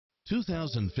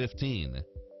2015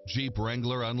 Jeep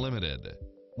Wrangler Unlimited.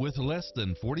 With less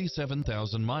than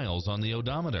 47,000 miles on the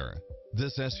odometer,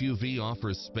 this SUV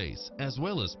offers space as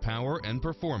well as power and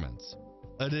performance.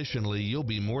 Additionally, you'll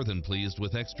be more than pleased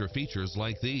with extra features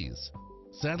like these: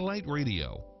 satellite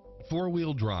radio,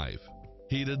 four-wheel drive,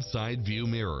 heated side view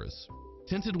mirrors,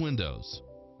 tinted windows,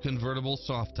 convertible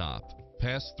soft top,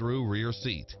 pass-through rear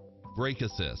seat, brake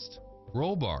assist,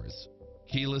 roll bars,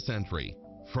 keyless entry,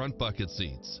 front bucket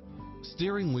seats,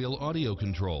 steering wheel audio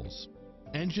controls,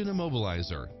 engine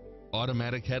immobilizer,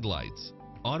 automatic headlights,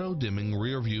 auto-dimming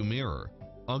rear-view mirror,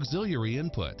 auxiliary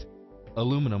input,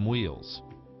 aluminum wheels,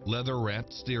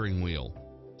 leather-wrapped steering wheel,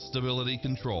 stability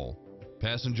control,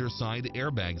 passenger side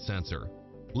airbag sensor,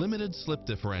 limited slip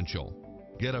differential.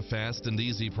 Get a fast and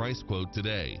easy price quote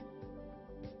today